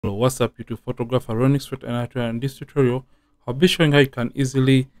Hello, what's up YouTube photographer Ronix with another. In this tutorial I'll be showing how you can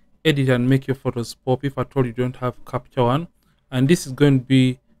easily edit and make your photos pop if at all you don't have Capture One, and this is going to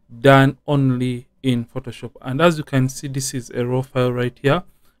be done only in Photoshop. And as you can see, this is a raw file right here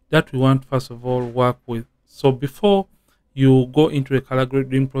that we want first of all work with. So before you go into a color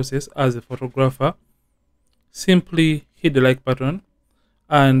grading process as a photographer, simply hit the like button.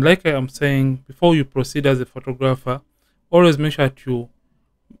 And like I am saying, before you proceed as a photographer, always make sure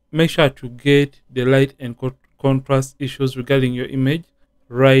to get the light and contrast issues regarding your image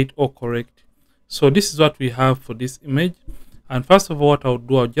right or correct. So this is what we have for this image. And first of all, what I'll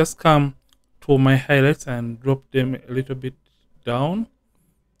do, I'll just come to my highlights and drop them a little bit down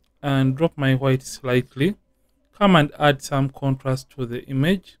and drop my white slightly. Come and add some contrast to the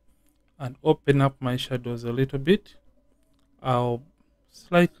image and open up my shadows a little bit. I'll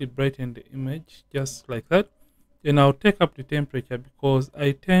slightly brighten the image just like that. Then I'll take up the temperature because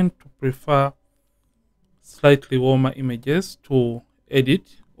I tend to prefer slightly warmer images to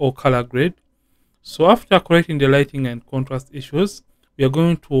edit or color grade. So after correcting the lighting and contrast issues, we are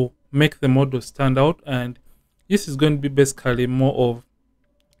going to make the model stand out, and this is going to be basically more of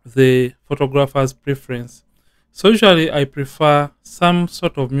the photographer's preference. So usually I prefer some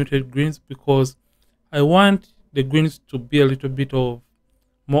sort of muted greens because I want the greens to be a little bit of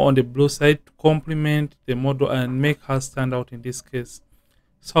more on the blue side to complement the model and make her stand out in this case.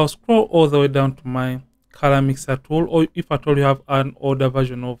 So I'll scroll all the way down to my color mixer tool, or if at all you have an older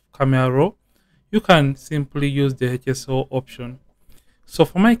version of Camera Raw, you can simply use the HSO option. So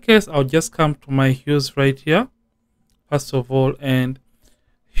for my case, I'll just come to my hues right here first of all, and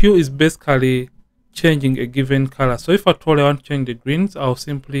hue is basically changing a given color. So if at all I want to change the greens, I'll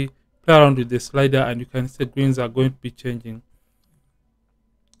simply play around with the slider and you can see the greens are going to be changing.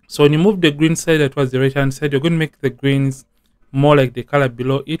 So when you move the green slider towards the right hand side, you're going to make the greens more like the color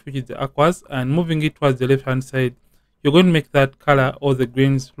below it, which is the aquas, and moving it towards the left hand side, you're going to make that color or the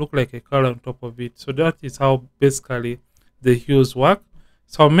greens look like a color on top of it. So that is how basically the hues work.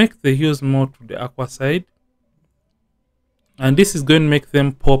 So I'll make the hues more to the aqua side, and this is going to make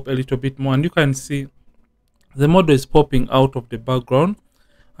them pop a little bit more, and you can see the model is popping out of the background.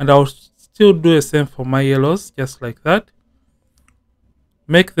 And I'll still do the same for my yellows, just like that.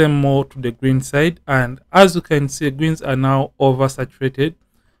 Make them more to the green side, and as you can see, greens are now oversaturated.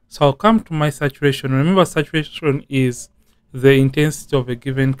 So I'll come to my saturation. Remember, saturation is the intensity of a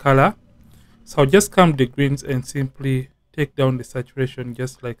given color. So I'll just come to the greens and simply take down the saturation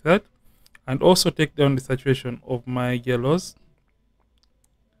just like that, and also take down the saturation of my yellows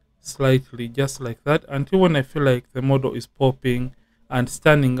slightly just like that, until when I feel like the model is popping and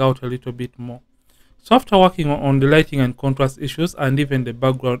standing out a little bit more. So after working on the lighting and contrast issues and even the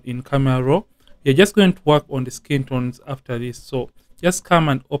background in Camera Raw, you're just going to work on the skin tones after this. So just come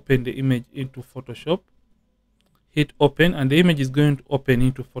and open the image into Photoshop. Hit open and the image is going to open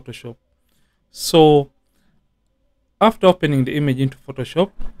into Photoshop. So after opening the image into Photoshop,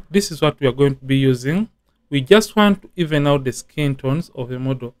 this is what we are going to be using. We just want to even out the skin tones of the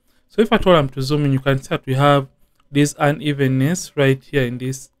model. So if at all I'm to zoom in, you can see that we have this unevenness right here in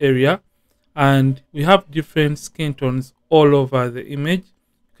this area. And we have different skin tones all over the image.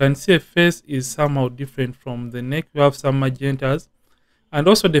 You can see a face is somehow different from the neck. We have some magentas, and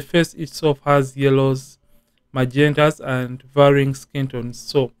also the face itself has yellows, magentas, and varying skin tones.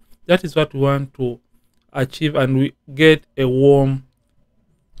 So that is what we want to achieve, and we get a warm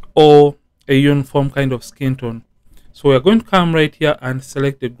or a uniform kind of skin tone. So we are going to come right here and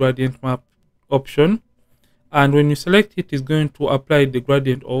select the gradient map option. And when you select it, it's going to apply the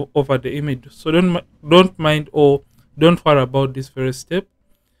gradient over the image. So don't mind or don't worry about this very step.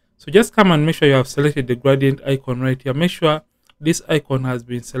 So just come and make sure you have selected the gradient icon right here. Make sure this icon has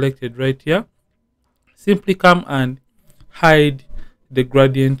been selected right here. Simply come and hide the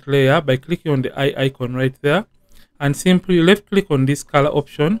gradient layer by clicking on the eye icon right there, and simply left click on this color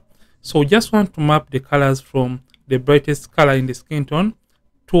option. So we just want to map the colors from the brightest color in the skin tone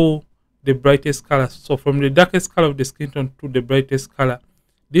to the brightest color. So from the darkest color of the skin tone to the brightest color.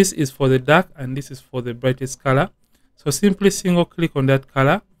 This is for the dark and this is for the brightest color. So simply single click on that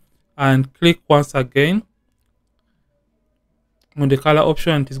color and click once again on the color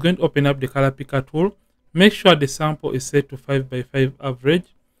option, and it's going to open up the color picker tool. Make sure the sample is set to 5x5 average.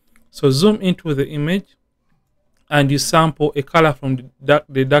 So zoom into the image and you sample a color from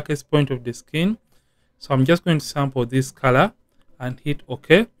the darkest point of the skin. So I'm just going to sample this color and hit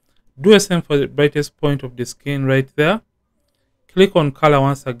OK. Do the same for the brightest point of the skin right there. Click on color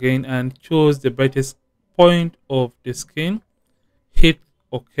once again and choose the brightest point of the skin. Hit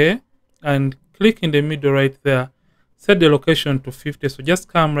OK and click in the middle right there. set the location to 50. So just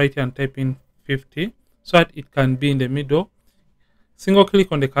come right here and type in 50 so that it can be in the middle. Single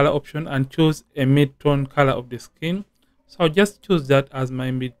click on the color option and choose a mid-tone color of the skin. So I'll just choose that as my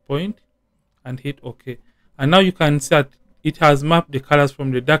midpoint and hit OK. And now you can see that it has mapped the colors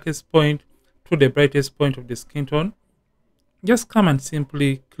from the darkest point to the brightest point of the skin tone. Just come and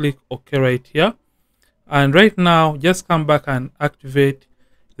simply click OK right here. And right now, just come back and activate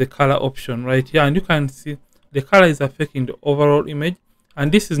the color option right here. And you can see the color is affecting the overall image.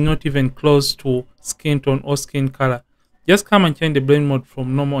 And this is not even close to skin tone or skin color. Just come and change the blend mode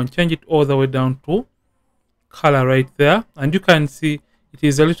from normal and change it all the way down to color right there. And you can see it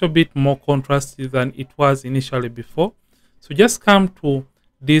is a little bit more contrasty than it was initially before. So just come to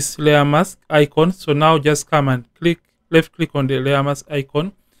this layer mask icon. So now just come and left click on the layer mask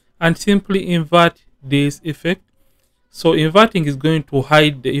icon and simply invert this effect. So inverting is going to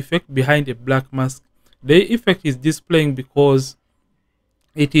hide the effect behind a black mask. The effect is displaying because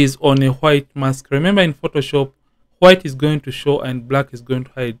it is on a white mask. Remember, in Photoshop, white is going to show and black is going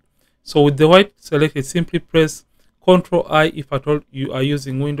to hide. So with the white selected, simply press Ctrl I if at all you are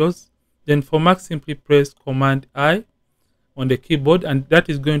using Windows. Then for Mac, simply press Command I on the keyboard, and that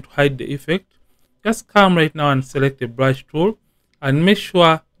is going to hide the effect. Just come right now and select the brush tool and make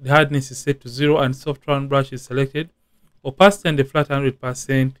sure the hardness is set to 0 and soft round brush is selected. Opacity and the flat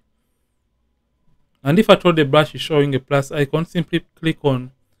 100%. And if at all the brush is showing a plus icon, simply click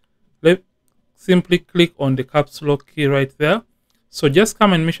on the caps lock key right there. So just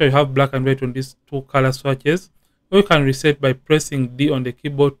come and make sure you have black and white on these two color swatches. Or you can reset by pressing D on the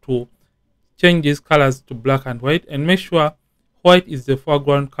keyboard to change these colors to black and white, and make sure white is the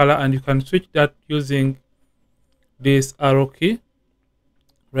foreground color, and you can switch that using this arrow key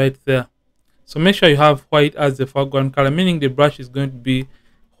right there. So make sure you have white as the foreground color, meaning the brush is going to be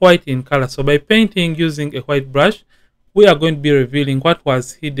white in color. So by painting using a white brush, we are going to be revealing what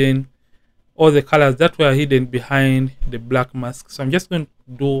was hidden, or the colors that were hidden behind the black mask. So I'm just going to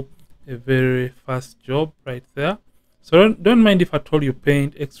do a very fast job right there. So don't mind if at all you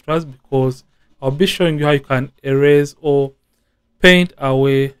paint extras, because I'll be showing you how you can erase or paint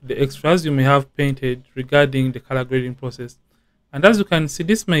away the extras you may have painted regarding the color grading process. And as you can see,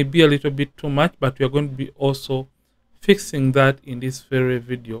 this may be a little bit too much, but we are going to be also fixing that in this very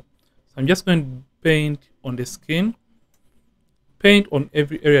video. So I'm just going to paint on the skin, paint on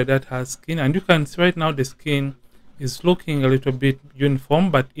every area that has skin, and you can see right now the skin is looking a little bit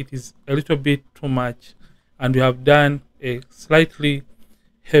uniform, but it is a little bit too much, and we have done a slightly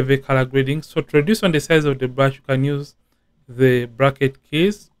heavy color grading. So to reduce on the size of the brush, you can use the bracket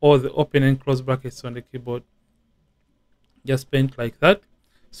keys or the open and close brackets on the keyboard. Just paint like that.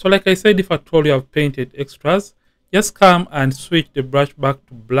 So like I said, if at all you have painted extras, just come and switch the brush back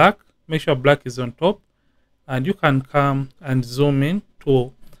to black. Make sure black is on top, and you can come and zoom in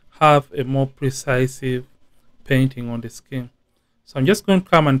to have a more precise painting on the skin. So I'm just going to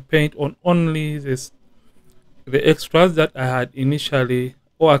come and paint on only the extras that I had initially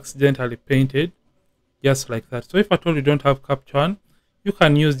or accidentally painted, just like that. So if at all you don't have capture one, you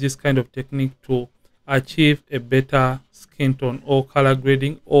can use this kind of technique to achieve a better skin tone or color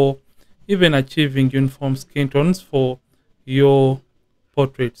grading, or even achieving uniform skin tones for your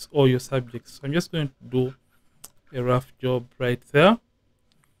portraits or your subjects. So I'm just going to do a rough job right there.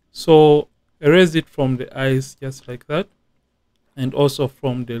 So erase it from the eyes just like that, and also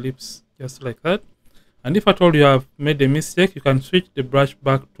from the lips just like that. And if at all you have made a mistake, you can switch the brush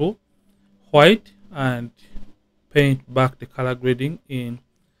back to white and paint back the color grading in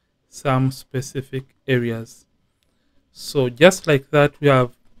some specific areas. So just like that, we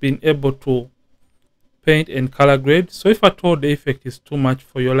have been able to paint and color grade. So if at all the effect is too much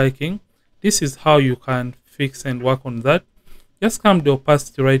for your liking, this is how you can fix and work on that. Just come to the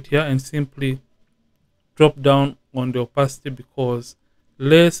opacity right here and simply drop down on the opacity, because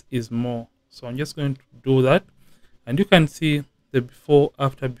less is more. So I'm just going to do that, and you can see the before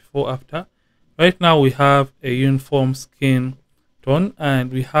after. Right now we have a uniform skin tone,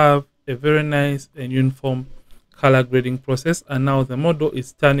 and we have a very nice and uniform color grading process, and now the model is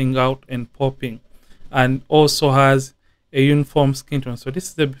standing out and popping, and also has a uniform skin tone. So this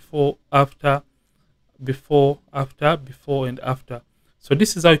is the before after, and after. So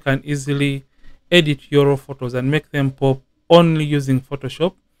this is how you can easily edit your raw photos and make them pop only using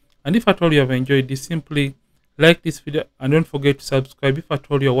Photoshop. And if at all you have enjoyed this, simply like this video and don't forget to subscribe if at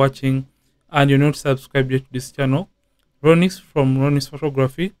all you're watching and you're not subscribed yet to this channel. Ronix from Ronix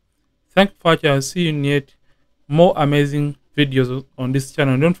Photography. Thank you for watching. I'll see you in yet more amazing videos on this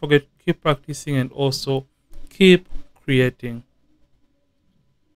channel. Don't forget to keep practicing and also keep creating.